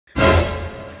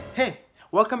Hey,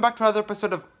 welcome back to another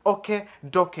episode of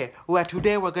Dokeea, where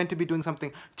today we're going to be doing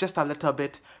something just a little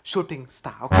bit shooting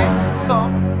star, okay? So,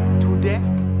 today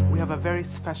we have a very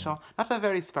special, not a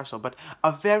very special, but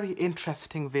a very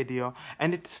interesting video,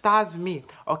 and it stars me,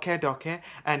 Dokeea,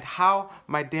 and how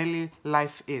my daily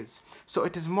life is. So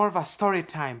it is more of a story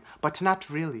time, but not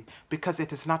really, because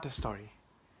it is not a story.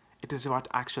 It is what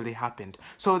actually happened.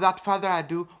 So without further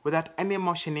ado, without any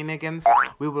more shenanigans,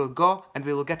 we will go and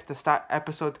we will get the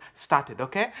episode started,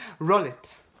 okay? Roll it.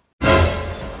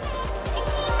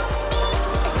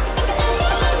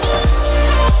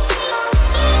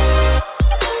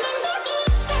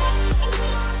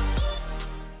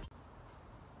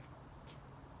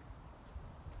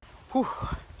 Whew.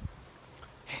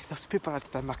 Hey, those people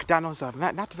at the McDonald's are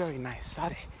not very nice, are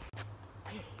they?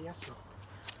 Hey, yes, sir.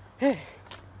 Hey.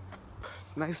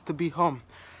 It's nice to be home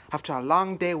after a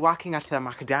long day working at the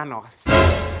McDonald's.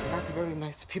 Not very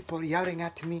nice people yelling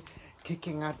at me,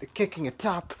 kicking it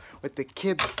up with the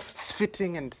kids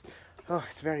spitting, and oh,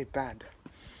 it's very bad.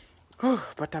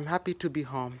 But I'm happy to be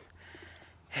home.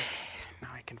 Now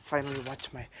I can finally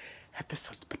watch my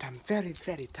episodes, but I'm very,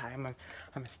 very tired.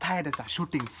 I'm as tired as a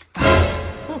shooting star.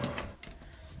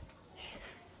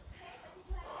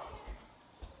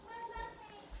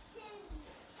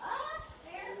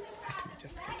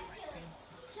 Just get my things.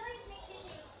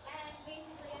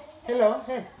 Hello,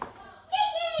 hey.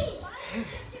 Hey.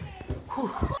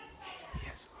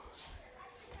 Yes.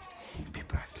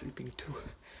 People are sleeping too.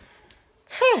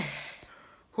 Hey.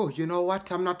 Oh, you know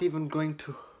what? I'm not even going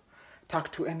to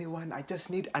talk to anyone. I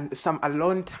just need some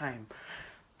alone time.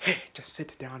 Hey, just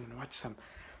sit down and watch some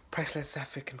priceless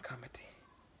African comedy.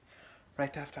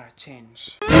 Right after I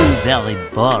change. 2 very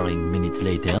boring minutes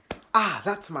later. Ah,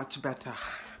 that's much better.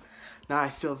 Now I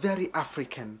feel very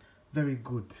African. Very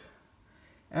good.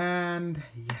 And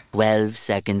yes. 12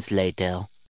 seconds later.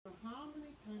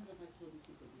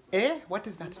 Eh? What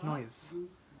is that noise?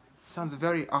 Sounds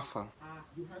very awful.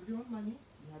 You have your own money,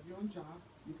 you have your own job,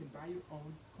 you can buy your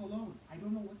own cologne. I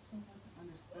don't know what's so hard to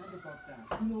understand about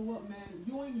that. You know what, man?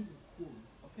 You ain't even cool,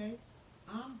 okay?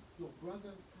 I'm your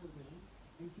brother's cousin,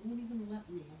 and you won't even let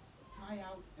me try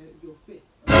out your fits.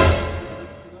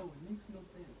 Cologne. It makes no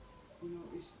sense. You know,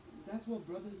 that's what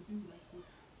brothers do. That's what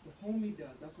the homie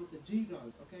does. That's what the G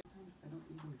does, okay? I don't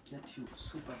even get you,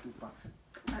 super duper.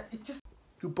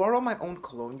 You borrow my own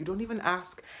cologne, you don't even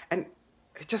ask, and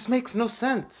it just makes no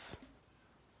sense.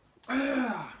 Hey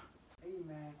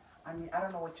man, I mean, I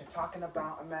don't know what you're talking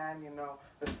about, man, you know,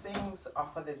 the things are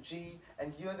for the G,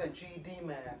 and you're the GD,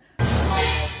 man.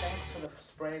 Thanks for the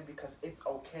spray, because it's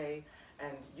okay,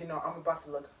 and you know, I'm about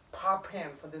to look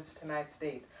poppin' for this tonight's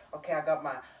date. Okay, I got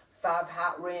my 5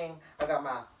 hat ring, I got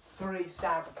my 3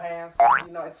 sack pants,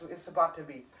 you know, it's about to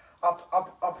be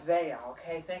up there,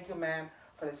 okay? Thank you, man,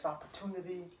 for this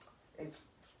opportunity. It's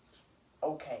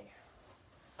okay.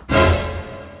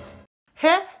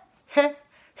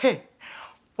 Hey,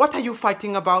 what are you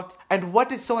fighting about, and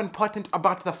what is so important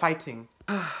about the fighting?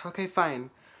 Okay, fine.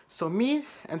 So me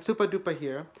and Super Duper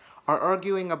here are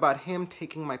arguing about him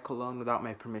taking my cologne without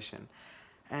my permission.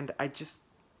 And I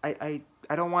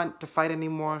don't want to fight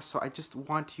anymore, so I just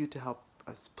want you to help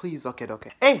us. Please, okay.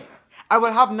 Hey, I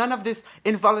will have none of this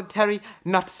involuntary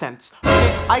nonsense.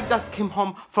 Okay, I just came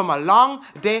home from a long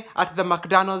day at the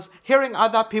McDonald's hearing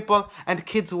other people and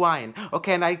kids whine.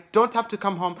 Okay, and I don't have to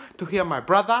come home to hear my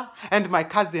brother and my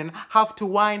cousin have to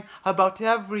whine about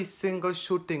every single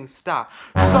shooting star.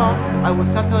 So, I will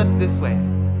settle it this way.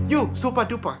 You, Super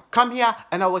Duper, come here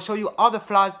and I will show you all the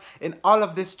flaws in all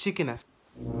of this cheekiness.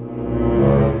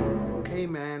 Okay,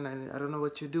 man, I don't know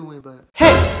what you're doing, but...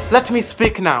 Hey, let me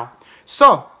speak now.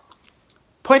 So,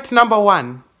 point number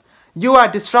 1. You are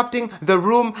disrupting the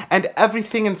room and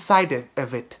everything inside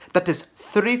of it. That is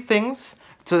 3 things,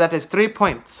 so that is 3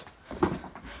 points.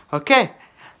 Okay.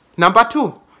 Number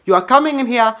 2. You are coming in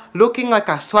here looking like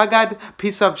a swaggered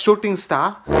piece of shooting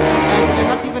star, and you're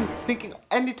not even thinking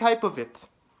any type of it.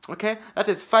 Okay? That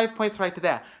is 5 points right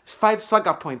there. 5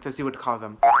 swagger points, as you would call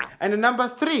them. And number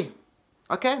 3.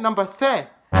 Okay? Number 3.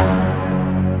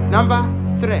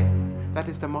 That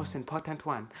is the most important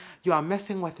one. You are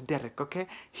messing with Derek, okay?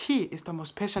 He is the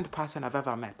most patient person I've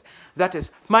ever met. That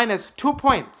is minus 2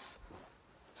 points.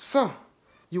 So,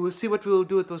 you will see what we will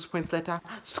do with those points later.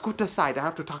 Scoot aside. I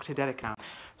have to talk to Derek now.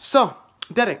 So,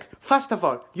 Derek, first of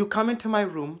all, you come into my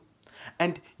room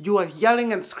and you are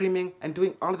yelling and screaming and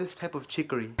doing all this type of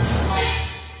chicory.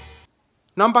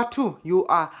 Number 2, you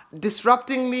are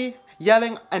disrupting me,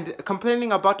 yelling and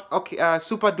complaining about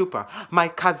Super Duper, my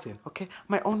cousin, okay?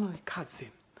 My only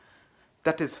cousin.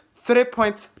 That is 3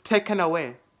 points taken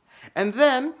away. And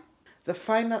then, the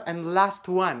final and last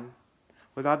one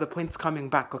without the points coming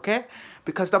back, okay?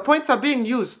 Because the points are being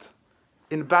used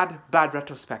in bad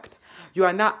retrospect. You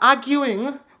are now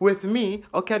arguing with me,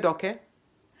 okay, Dokeea?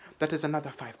 That is another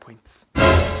 5 points.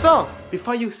 So,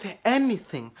 before you say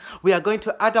anything, we are going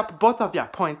to add up both of your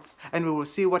points and we will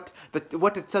see what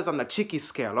it says on the cheeky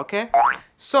scale, okay?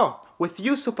 So, with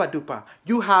you, Super Duper,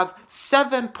 you have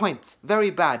 7 points,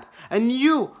 very bad. And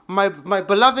you, my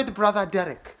beloved brother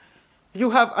Derek,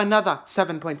 you have another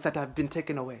 7 points that have been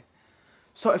taken away.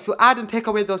 So if you add and take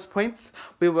away those points,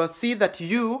 we will see that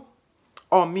you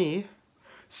or me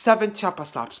 7 chopper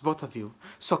slaps, both of you.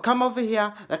 So come over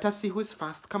here. Let us see who's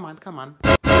fast. Come on, come on.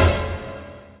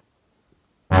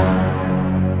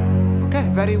 Okay,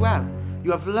 very well.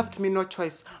 You have left me no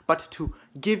choice but to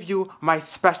give you my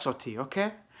specialty,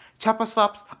 okay? Chopper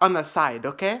slaps on the side,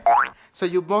 okay? So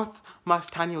you both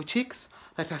must turn your cheeks.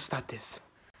 Let us start this.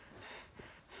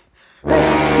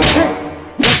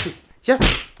 Hey,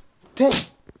 yes, take.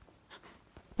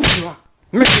 You are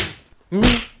making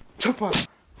me chopper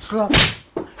slap.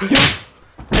 You,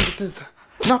 and it is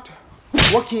not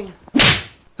working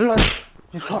like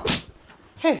you thought.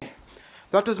 Hey,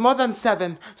 that was more than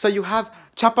 7, so you have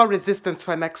chopper resistance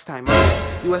for next time.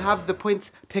 Okay? You will have the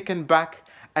points taken back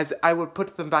as I will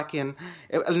put them back in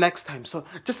next time. So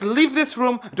just leave this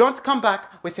room, don't come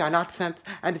back with your nonsense,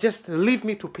 and just leave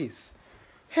me to peace.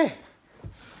 Hey,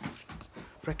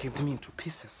 breaking me into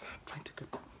pieces. I'm trying to go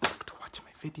back to watch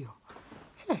my video.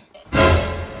 Hey.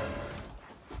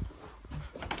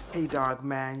 Hey dog,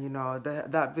 man, you know,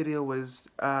 that video was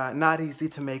not easy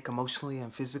to make emotionally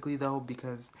and physically though,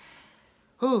 because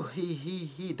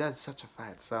he does such a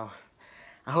fight. So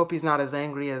I hope he's not as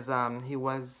angry as he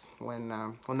was when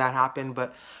that happened.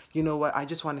 But you know what, I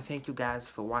just want to thank you guys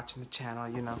for watching the channel.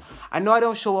 You know, I know I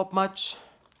don't show up much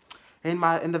in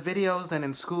the videos and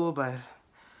in school, but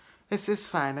it's just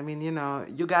fine. I mean, you know,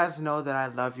 you guys know that I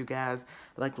love you guys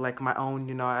like my own,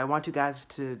 you know. I want you guys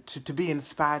to be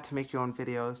inspired to make your own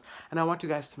videos. And I want you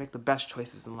guys to make the best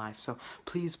choices in life. So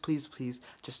please, please, please,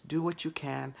 just do what you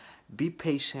can. Be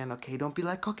patient, okay? Don't be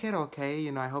like, okay.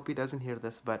 You know, I hope he doesn't hear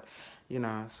this, but, you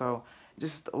know. So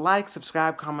just like,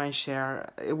 subscribe, comment,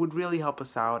 share. It would really help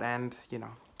us out and, you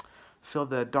know, fill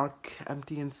the dark,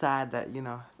 empty inside that, you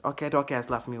know, Dokeea has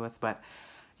left me with. But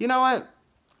you know what?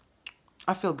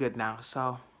 I feel good now,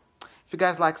 so if you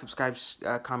guys like, subscribe,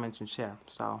 comment, and share.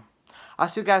 So I'll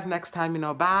see you guys next time, you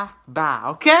know. Bye,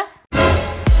 okay?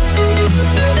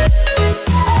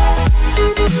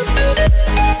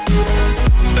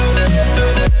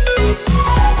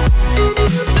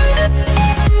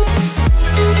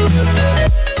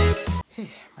 Hey,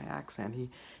 my accent, he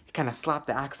kind of slapped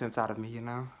the accents out of me, you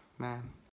know, man.